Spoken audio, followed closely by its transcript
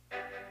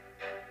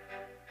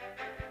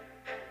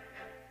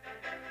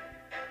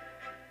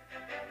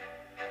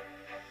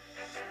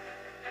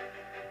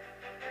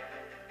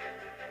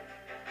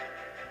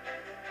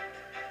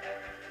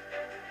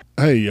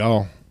Hey,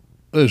 y'all.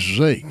 This is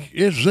Zeke.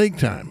 It's Zeke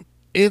time.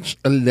 It's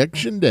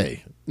Election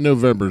Day,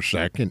 November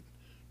 2nd,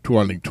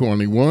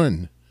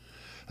 2021.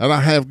 And I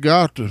have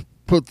got to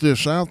put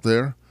this out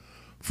there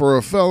for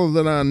a fellow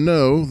that I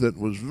know that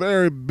was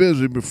very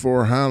busy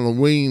before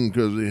Halloween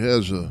because he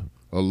has a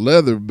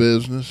leather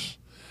business.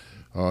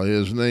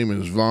 His name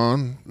is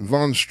Vahn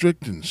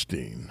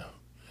VonStrictinstein.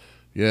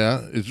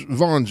 Yeah, it's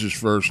Vaughn's his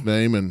first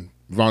name, and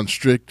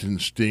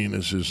VonStrictinstein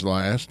is his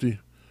last. He's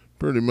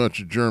pretty much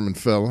a German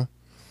fella.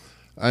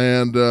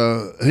 And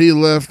he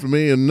left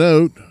me a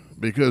note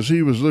because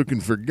he was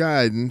looking for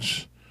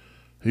guidance.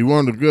 He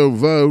wanted to go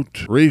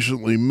vote,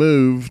 recently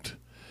moved,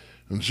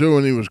 and so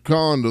when he was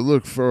calling to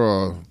look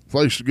for a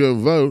place to go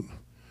vote,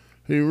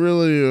 he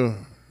really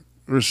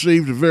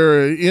received a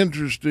very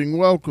interesting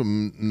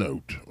welcome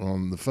note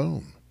on the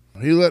phone.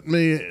 He let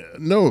me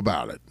know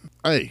about it.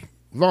 Hey,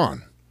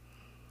 Vaughn,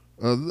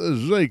 this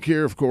is Zeke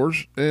here, of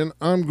course, and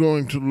I'm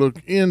going to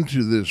look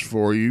into this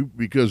for you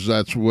because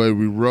that's the way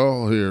we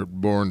roll here at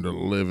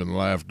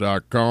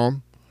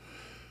BornToLiveAndLaugh.com.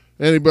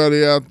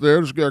 Anybody out there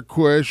that's got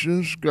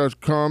questions,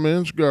 got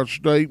comments, got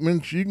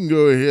statements, you can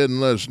go ahead and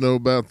let us know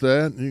about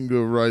that. You can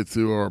go right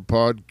through our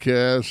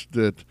podcast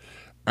at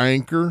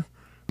Anchor.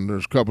 And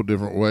there's a couple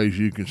different ways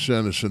you can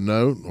send us a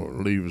note or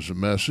leave us a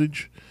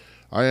message.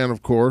 And,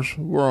 of course,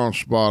 we're on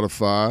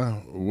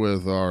Spotify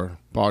with our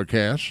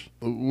podcast.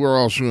 We're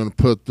also going to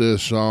put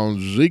this on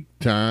Zeke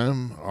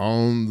Time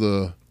on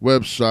the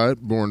website,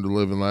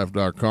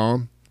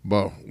 BornToLiveAndLaugh.com.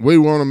 But we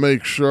want to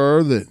make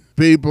sure that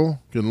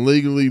people can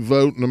legally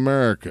vote in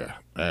America.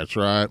 That's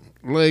right,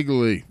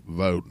 legally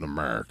vote in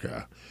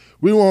America.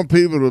 We want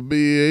people to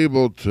be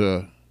able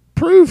to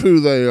prove who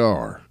they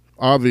are.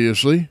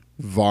 Obviously,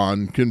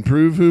 Vaughn can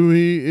prove who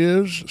he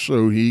is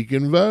so he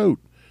can vote,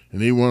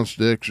 and he wants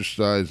to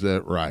exercise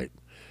that right.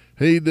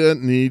 He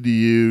doesn't need to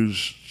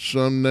use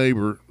some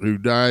neighbor who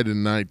died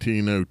in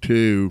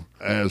 1902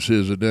 as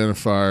his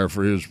identifier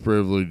for his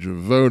privilege of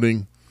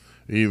voting,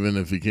 even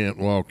if he can't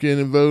walk in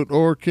and vote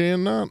or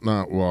cannot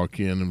not walk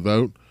in and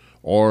vote,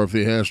 or if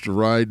he has to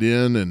write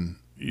in and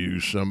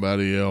use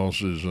somebody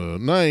else's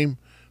name.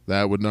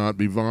 That would not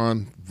be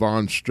Vaughn.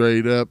 Vaughn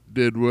straight up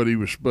did what he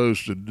was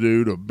supposed to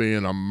do to be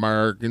an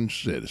American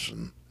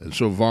citizen. And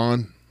so,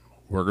 Vaughn,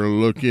 we're going to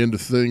look into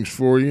things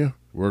for you.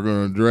 We're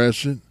going to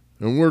address it.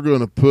 And we're going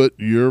to put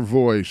your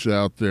voice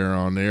out there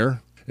on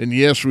there. And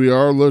yes, we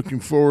are looking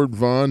forward,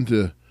 Vaughn,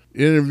 to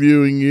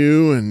interviewing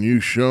you and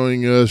you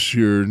showing us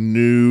your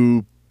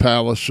new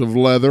palace of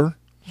leather.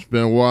 It's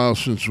been a while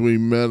since we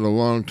met a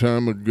long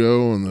time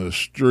ago on the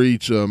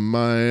streets of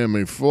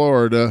Miami,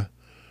 Florida,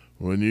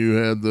 when you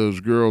had those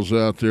girls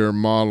out there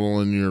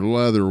modeling your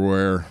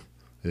leatherware.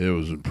 It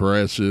was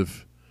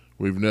impressive.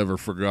 We've never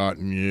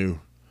forgotten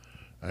you,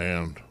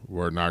 and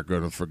we're not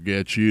going to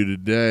forget you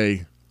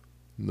today,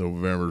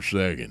 November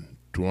 2nd,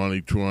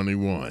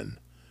 2021.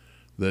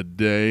 The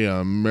day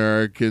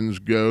Americans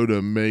go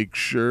to make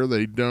sure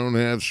they don't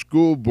have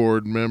school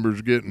board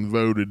members getting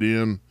voted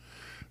in,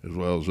 as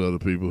well as other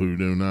people who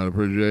do not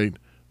appreciate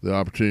the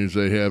opportunities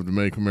they have to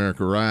make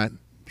America right.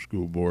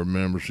 School board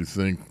members who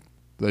think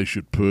they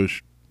should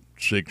push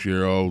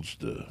 6-year-olds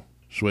to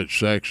switch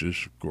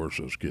sexes. Of course,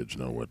 those kids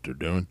know what they're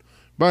doing.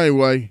 But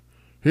anyway,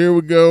 here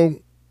we go.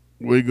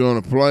 We're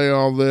going to play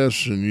all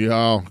this, and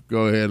y'all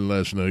go ahead and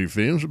let us know your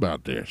feelings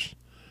about this,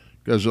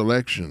 because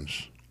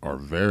elections are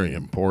very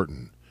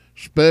important,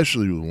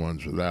 especially the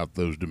ones without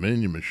those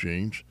Dominion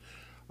machines.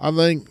 I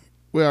think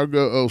we ought to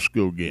go old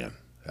school again.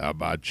 How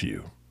about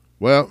you?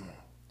 Well,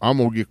 I'm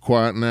going to get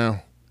quiet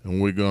now,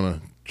 and we're going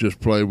to just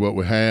play what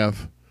we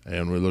have,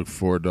 and we look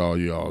forward to all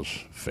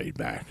y'all's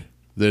feedback.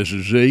 This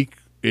is Zeke.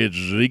 It's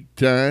Zeke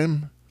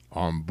time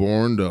on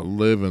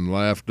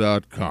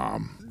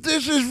BornToLiveAndLaugh.com.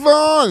 This is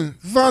Vahn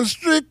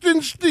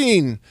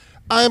VonStrictinstein.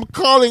 I am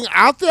calling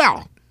out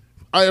there.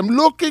 I am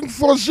looking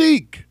for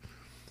Zeke.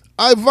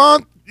 I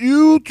want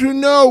you to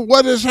know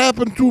what has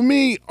happened to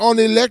me on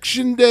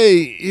Election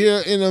Day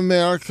here in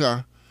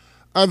America.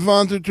 I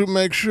wanted to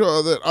make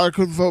sure that I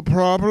could vote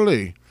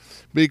properly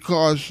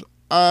because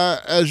I,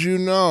 as you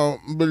know,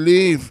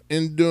 believe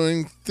in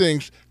doing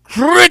things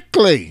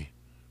strictly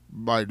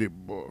by the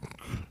book.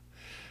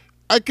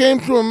 I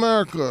came to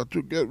America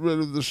to get rid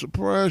of the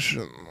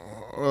suppression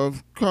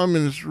of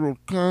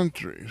communist-ruled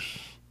countries.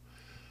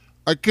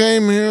 I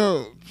came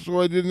here so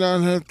I did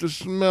not have to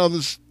smell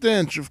the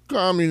stench of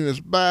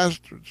communist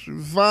bastards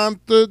who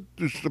wanted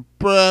to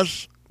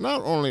suppress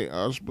not only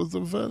us, but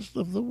the rest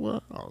of the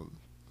world.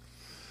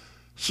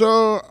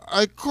 So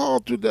I call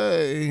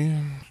today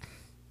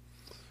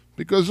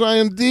because I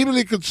am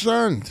deeply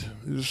concerned.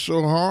 It is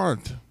so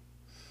hard.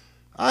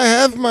 I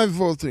have my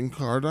voting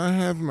card. I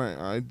have my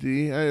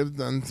ID. I have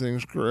done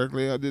things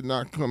correctly. I did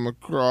not come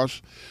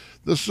across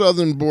the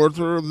southern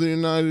border of the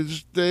United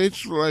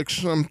States like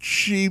some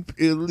cheap,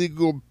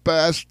 illegal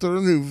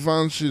bastard who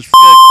wants his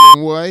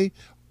f***ing way.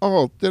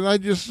 Oh, did I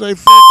just say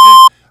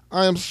f***ing?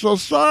 I am so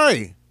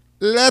sorry.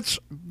 Let's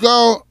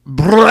go,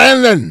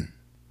 Brennan.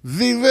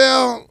 We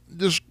will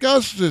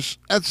discuss this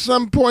at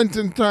some point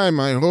in time,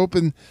 I hope,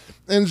 and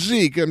And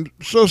Zeke, I'm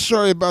so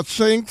sorry about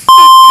saying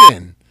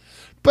f***ing.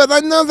 But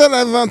I know that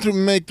I want to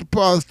make the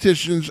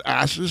politicians'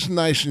 asses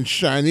nice and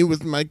shiny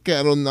with my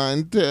cattle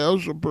nine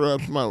tails or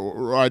perhaps my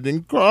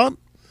riding crop,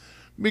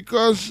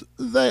 because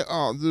they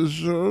all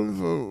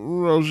deserve a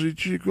rosy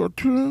cheek or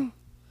two.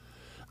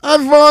 I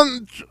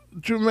want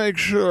to make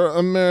sure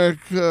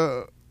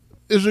America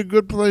is a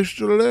good place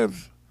to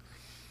live.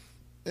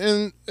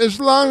 And as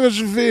long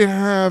as we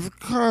have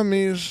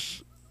commies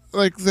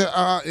like there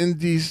are in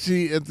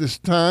D.C. at this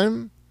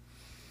time,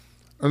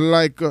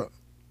 like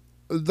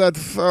that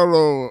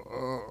fellow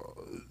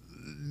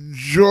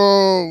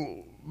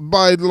Joe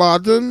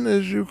Biden,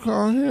 as you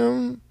call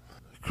him,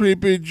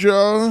 Creepy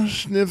Joe,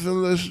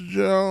 Sniffleless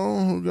Joe,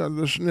 who got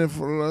the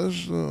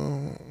sniffleless,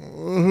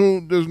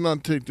 who does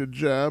not take the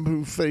jab,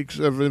 who fakes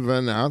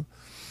everything out.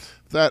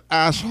 That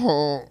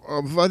asshole,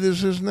 what is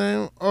his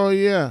name? Oh,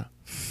 yeah,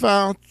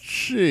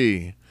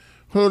 Fauci,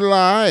 who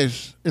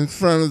lies in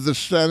front of the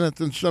Senate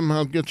and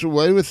somehow gets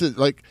away with it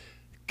like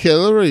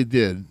Hillary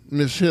did,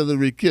 Miss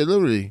Hillary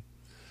Killery.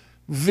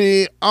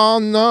 We all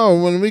know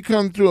when we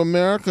come to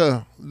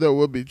America, there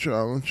will be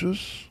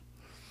challenges.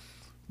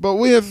 But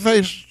we have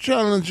faced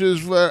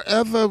challenges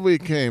wherever we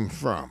came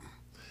from.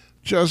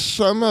 Just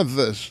some of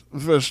us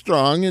were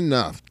strong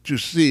enough to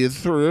see it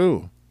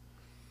through.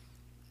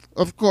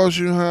 Of course,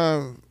 you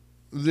have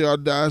the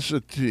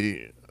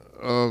audacity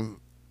of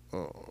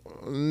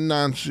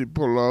Nancy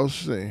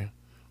Pelosi.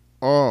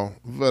 Oh,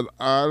 but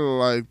I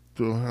like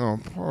to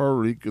help her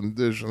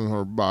recondition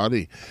her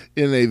body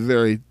in a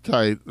very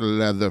tight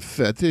leather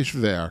fetish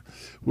there,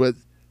 which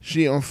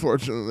she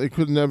unfortunately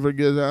could never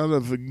get out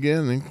of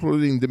again,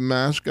 including the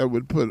mask I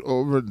would put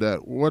over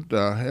that. What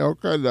the hell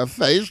kind of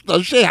face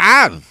does she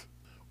have?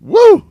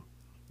 Woo!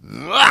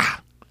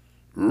 Ah!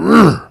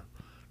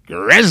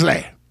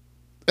 Grizzly!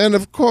 And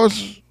of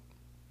course,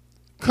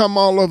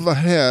 Kamala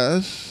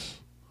Harris,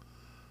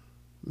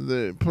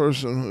 the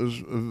person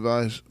who's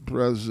vice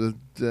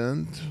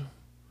president,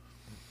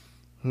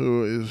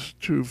 who is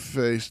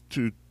two-faced,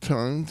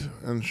 two-tongued,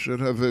 and should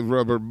have a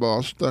rubber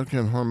ball stuck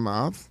in her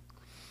mouth,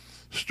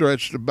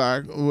 stretched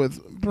back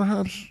with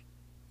perhaps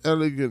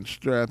elegant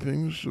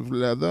strappings of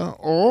leather,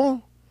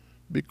 or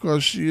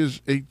because she is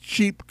a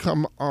cheap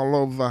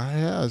Kamala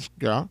Harris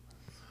girl,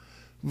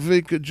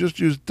 we could just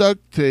use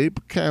duct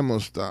tape, camel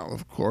style,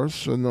 of course,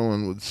 so no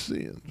one would see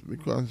it,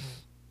 because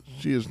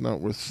she is not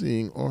worth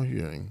seeing or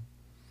hearing.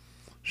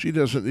 She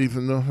doesn't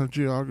even know her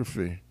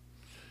geography.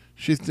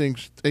 She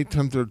thinks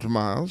 800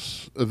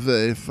 miles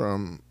away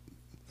from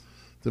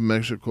the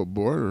Mexico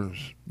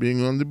borders,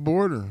 being on the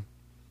border.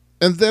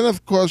 And then,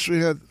 of course, we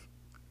had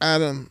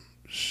Adam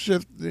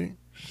Schiff.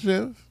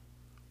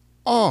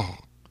 Oh,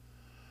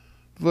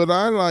 but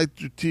I like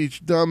to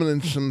teach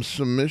dominance and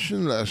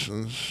submission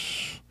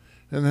lessons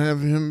and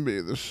have him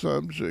be the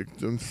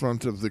subject in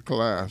front of the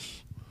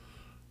class.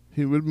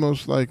 He would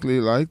most likely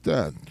like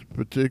that,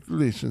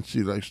 particularly since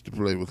he likes to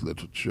play with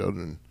little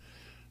children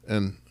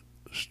and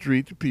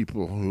street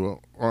people who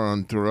are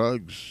on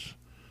drugs,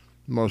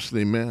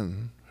 mostly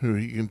men, who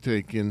he can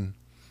take in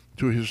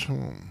to his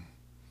home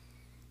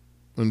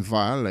and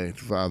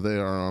violate while they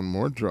are on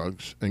more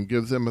drugs and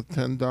give them a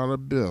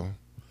 $10 bill.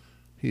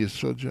 He is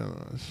so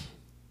generous.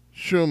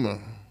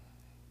 Schumer,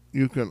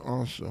 you can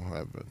also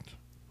have it.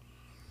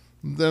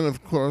 Then,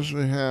 of course,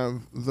 we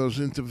have those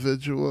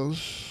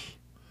individuals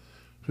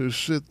who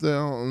sit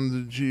there on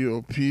the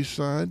GOP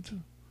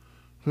side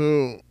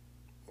who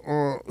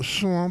are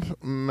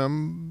swamp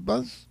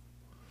members.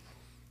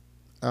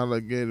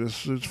 Alligator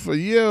suits for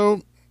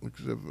you,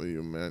 except for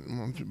you might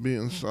want to be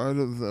inside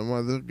of them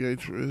while the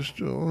gator is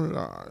still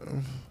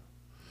alive.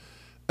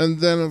 And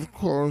then, of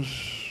course,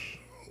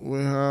 we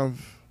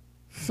have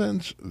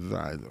fence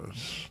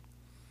riders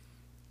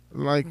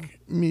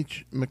like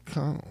Mitch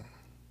McConnell,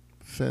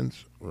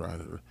 fence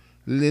rider.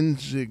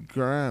 Lindsey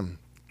Graham,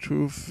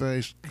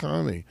 two-faced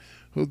commie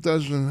who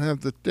doesn't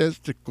have the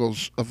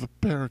testicles of a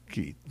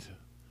parakeet.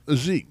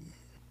 Zeke,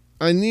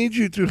 I need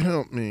you to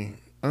help me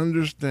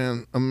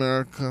understand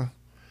America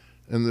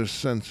and their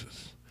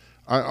census.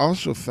 I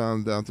also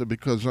found out that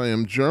because I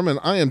am German,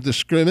 I am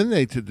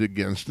discriminated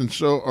against, and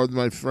so are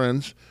my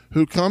friends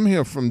who come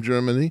here from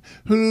Germany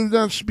who do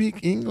not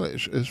speak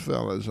English as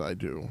well as I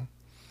do.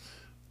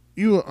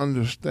 You will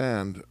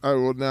understand. I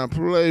will now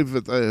play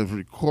what I have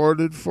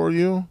recorded for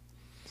you,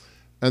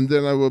 and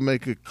then I will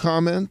make a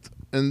comment,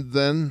 and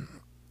then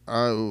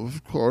I will,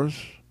 of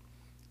course,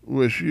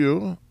 wish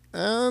you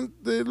and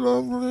the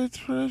lovely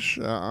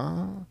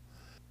Trisha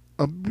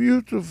a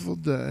beautiful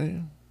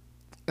day,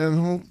 and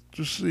hope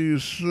to see you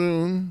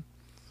soon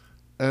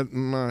at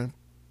my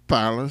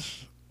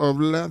palace of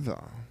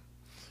leather,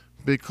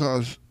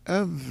 because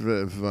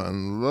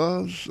everyone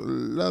loves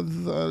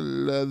leather,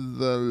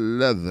 leather,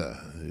 leather.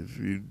 If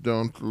you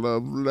don't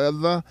love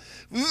leather,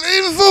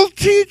 we will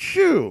teach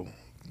you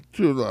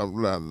to love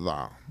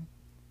leather.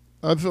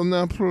 I will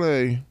now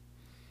play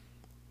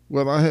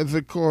what I have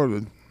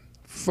recorded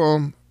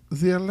from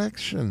the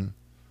election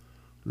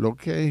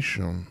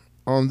location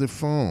on the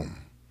phone.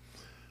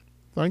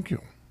 Thank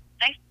you.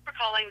 Thanks for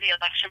calling the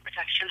Election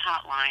Protection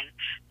Hotline.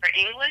 For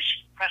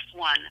English, press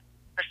 1.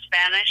 For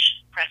Spanish,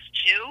 press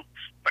 2.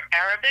 For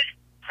Arabic,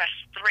 press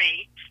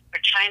 3. For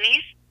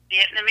Chinese,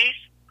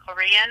 Vietnamese,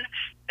 Korean,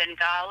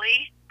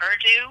 Bengali,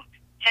 Urdu,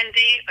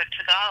 Hindi, or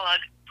Tagalog,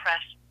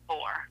 press 4.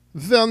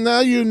 Well, now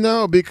you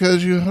know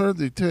because you heard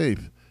the tape.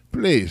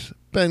 Please,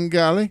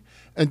 Bengali,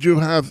 and you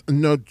have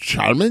no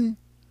German?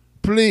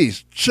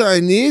 Please,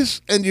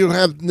 Chinese, and you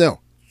have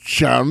no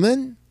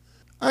German?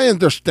 I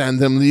understand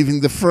them leaving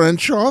the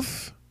French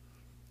off,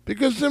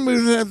 because then we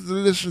would have to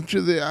listen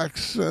to the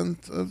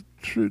accent of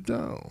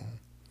Trudeau,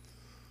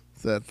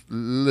 that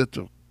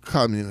little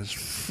communist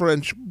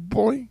French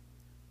boy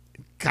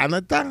in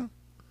Canada,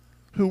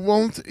 who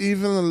won't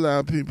even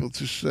allow people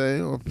to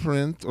say or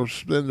print or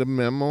send a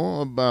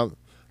memo about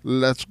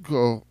Let's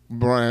Go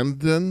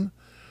Brandon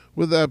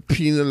without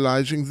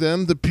penalizing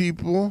them. The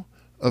people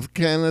of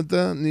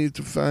Canada need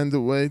to find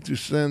a way to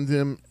send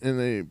him in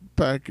a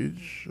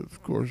package,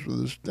 of course,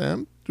 with a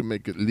stamp to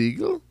make it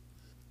legal,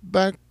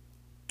 back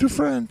to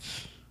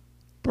France.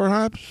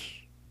 Perhaps,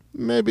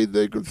 maybe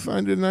they could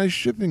find a nice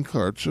shipping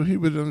cart so he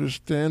would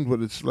understand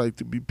what it's like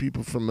to be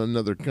people from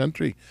another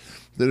country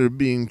that are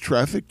being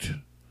trafficked,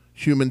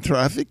 human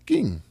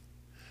trafficking.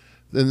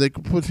 Then they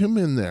could put him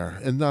in there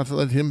and not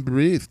let him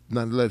breathe,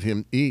 not let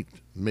him eat,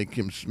 make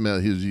him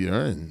smell his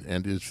urine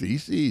and his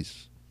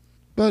feces.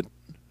 But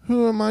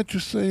who am I to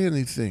say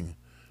anything?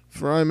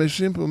 For I'm a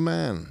simple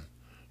man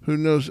who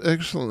knows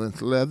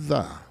excellent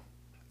leather.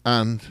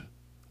 And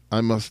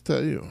I must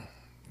tell you,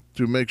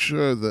 to make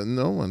sure that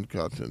no one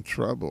got in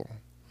trouble,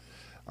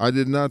 I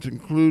did not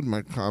include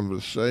my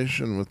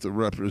conversation with the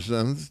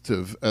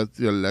representative at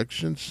the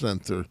election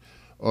center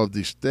of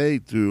the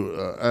state who,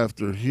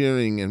 after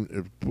hearing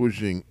and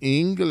pushing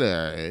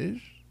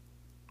English,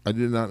 I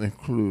did not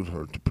include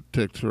her to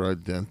protect her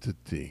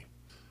identity,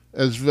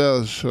 as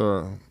well as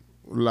her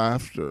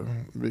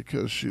laughter,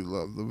 because she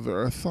loved the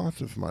very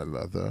thought of my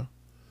leather.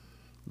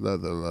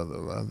 Leather, leather,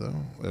 leather.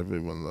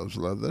 Everyone loves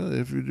leather.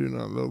 If you do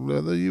not love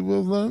leather, you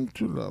will learn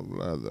to love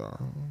leather.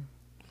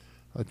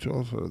 I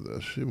told her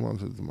this. She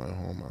wanted my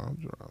home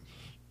address.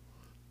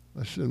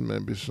 I said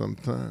maybe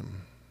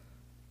sometime.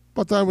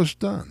 But I was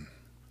done,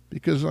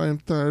 because I am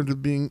tired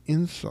of being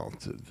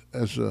insulted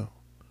as a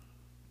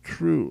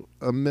true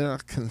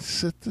American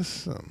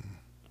citizen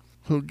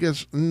who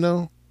gets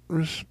no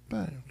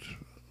respect.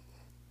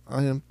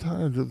 I am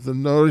tired of the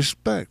no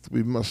respect.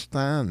 We must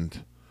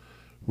stand.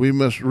 We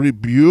must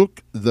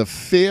rebuke the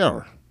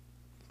fear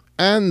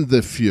and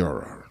the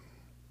Führer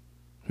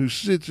who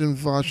sits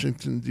in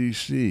Washington,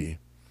 D.C.,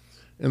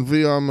 and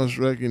we all must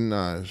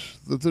recognize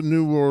that the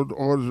New World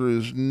Order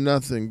is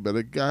nothing but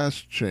a gas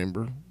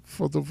chamber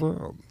for the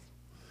world.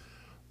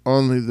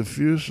 Only the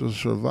few shall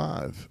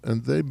survive,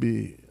 and they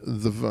be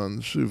the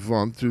ones who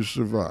want to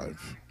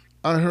survive.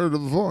 I heard a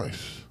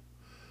voice.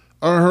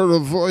 I heard a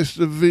voice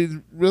that we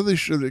really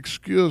should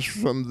excuse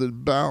from the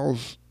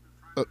bowels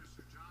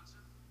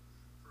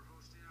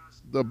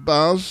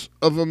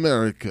of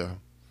America.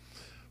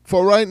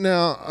 For right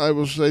now, I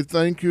will say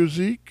thank you,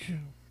 Zeke,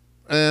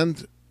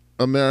 and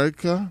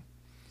America,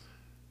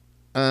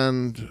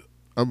 and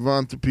I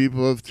want the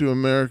people of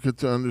America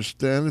to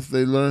understand if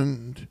they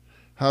learned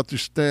how to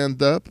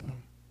stand up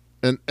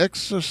and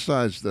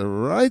exercise their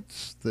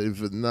rights, they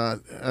would not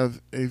have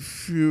a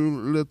few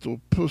little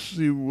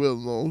pussy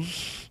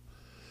willows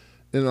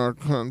in our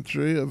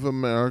country of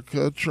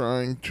America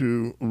trying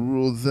to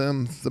rule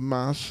them, the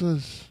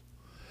masses,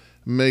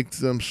 make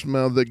them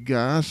smell the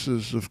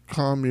gases of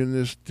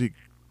communistic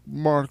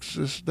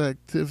Marxist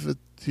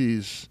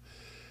activities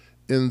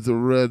in the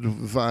red,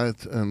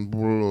 white, and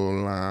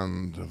blue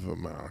land of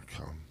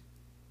America.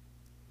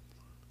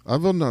 I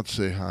will not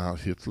say Heil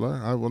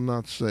Hitler. I will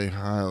not say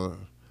Heil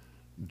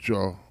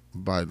Joe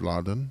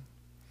Biden.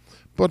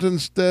 But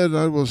instead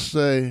I will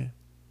say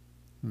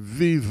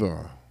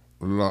Viva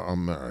la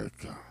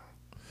America.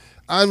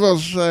 I will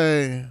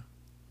say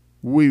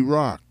we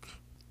rock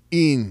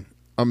in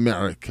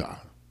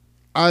America.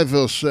 I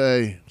will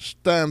say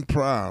stand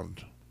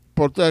proud,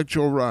 protect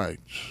your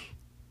rights,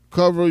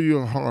 cover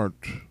your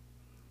heart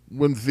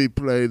when we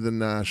play the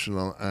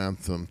national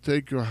anthem.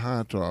 Take your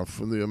hat off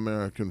when the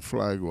American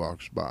flag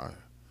walks by.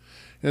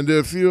 And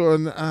if you're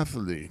an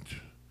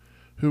athlete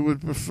who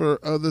would prefer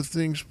other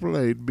things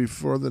played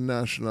before the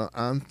national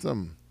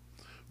anthem,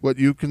 what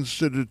you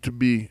consider to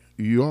be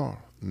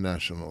your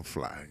national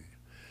flag,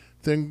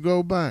 then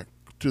go back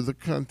to the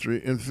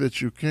country in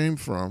which you came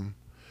from,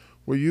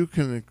 where you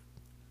can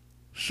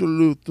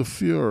salute the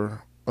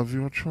Führer of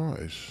your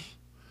choice.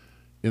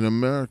 In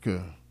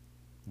America,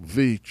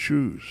 we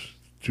choose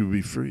to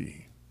be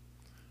free.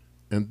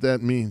 And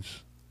that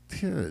means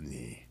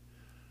tyranny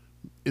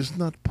is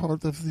not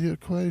part of the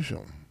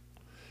equation.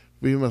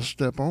 We must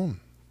step on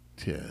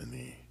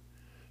tyranny.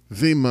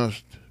 We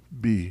must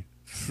be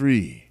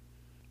free.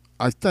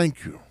 I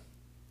thank you.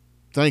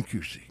 Thank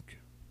you, Zeke.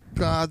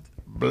 God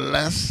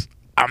bless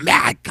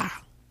America.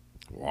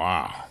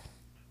 Wow.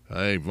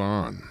 Hey,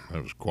 Vaughn,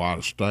 that was quite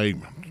a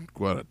statement,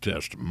 quite a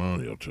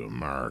testimonial to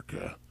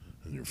America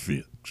and your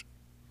feelings.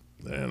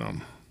 And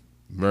I'm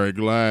very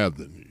glad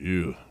that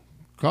you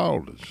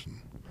called us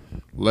and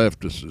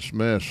left us this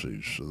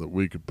message so that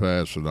we could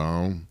pass it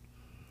on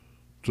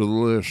to the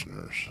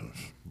listeners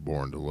of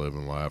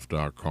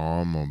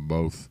borntoliveandlaugh.com on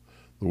both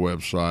the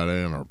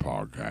website and our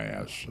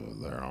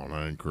podcast. They're on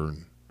Anchor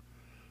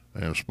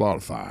and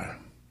Spotify.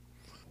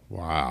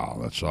 Wow,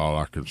 that's all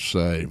I can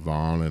say,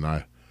 Vaughn. And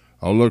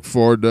I'll look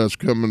forward to us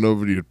coming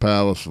over to your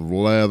Palace of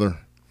Leather,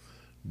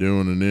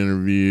 doing an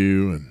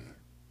interview and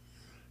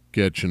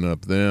catching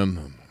up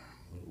then.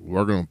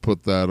 We're going to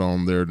put that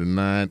on there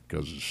tonight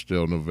because it's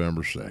still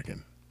November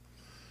 2nd.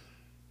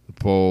 The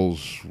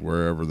polls,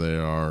 wherever they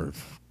are,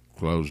 have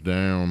closed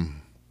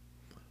down.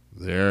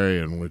 The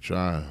area in which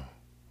I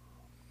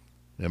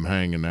am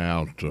hanging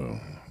out,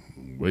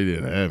 we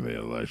didn't have any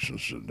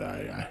elections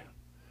today. I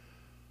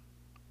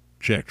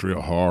checked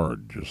real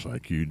hard, just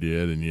like you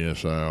did, and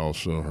yes, I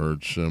also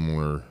heard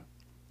similar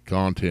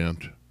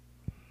content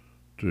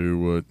to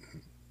what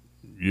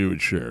you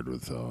had shared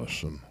with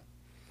us. And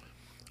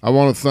I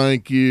want to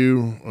thank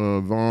you,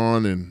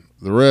 Vaughn, and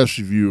the rest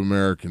of you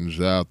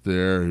Americans out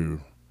there who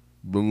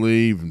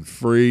believe in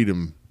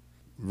freedom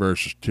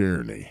versus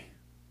tyranny.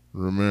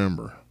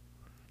 Remember,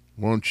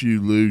 once you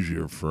lose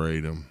your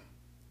freedom,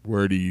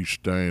 where do you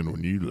stand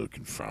when you look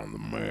in front of the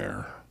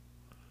mirror?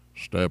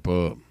 Step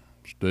up,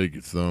 stick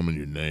your thumb in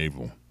your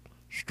navel,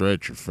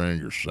 stretch your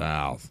finger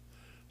south,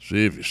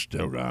 see if you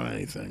still got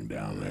anything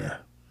down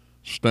there.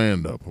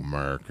 Stand up,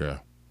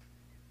 America,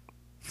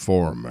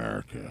 for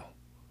America,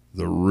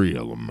 the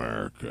real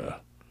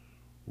America.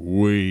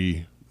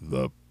 We,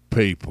 the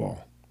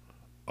people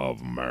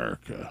of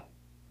America.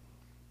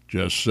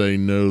 Just say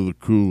no to the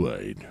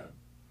Kool-Aid,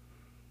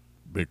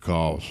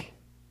 because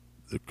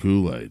the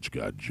Kool-Aid's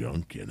got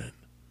junk in it,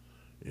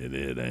 and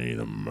it ain't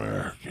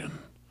American.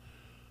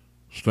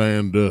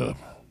 Stand up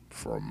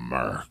for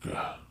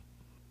America,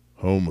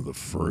 home of the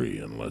free,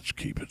 and let's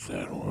keep it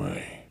that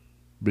way.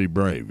 Be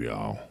brave,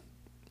 y'all.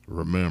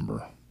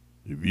 Remember,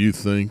 if you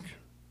think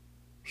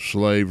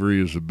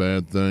slavery is a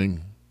bad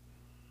thing,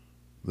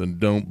 then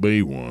don't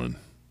be one.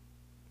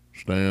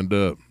 Stand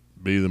up,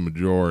 be the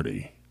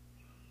majority.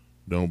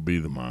 Don't be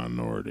the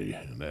minority,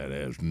 and that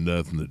has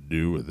nothing to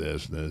do with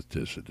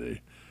ethnicity.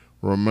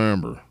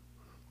 Remember,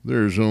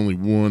 there's only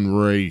one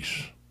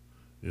race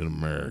in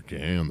America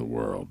and the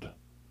world,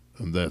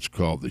 and that's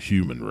called the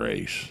human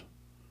race.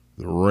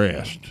 The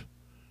rest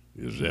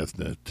is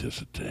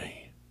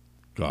ethnicity.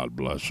 God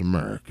bless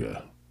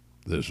America.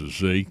 This is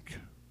Zeke.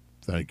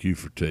 Thank you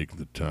for taking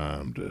the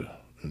time to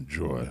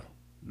enjoy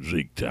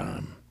Zeke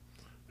Time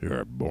here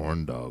at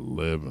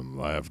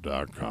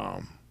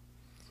borntoliveandlaugh.com.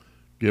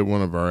 Get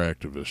one of our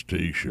activist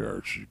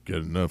t-shirts. You get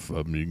enough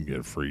of them, you can get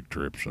a free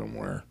trip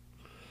somewhere.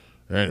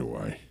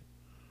 Anyway,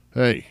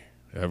 hey,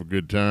 have a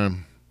good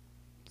time.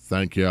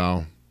 Thank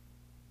y'all.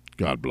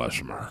 God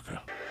bless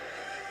America.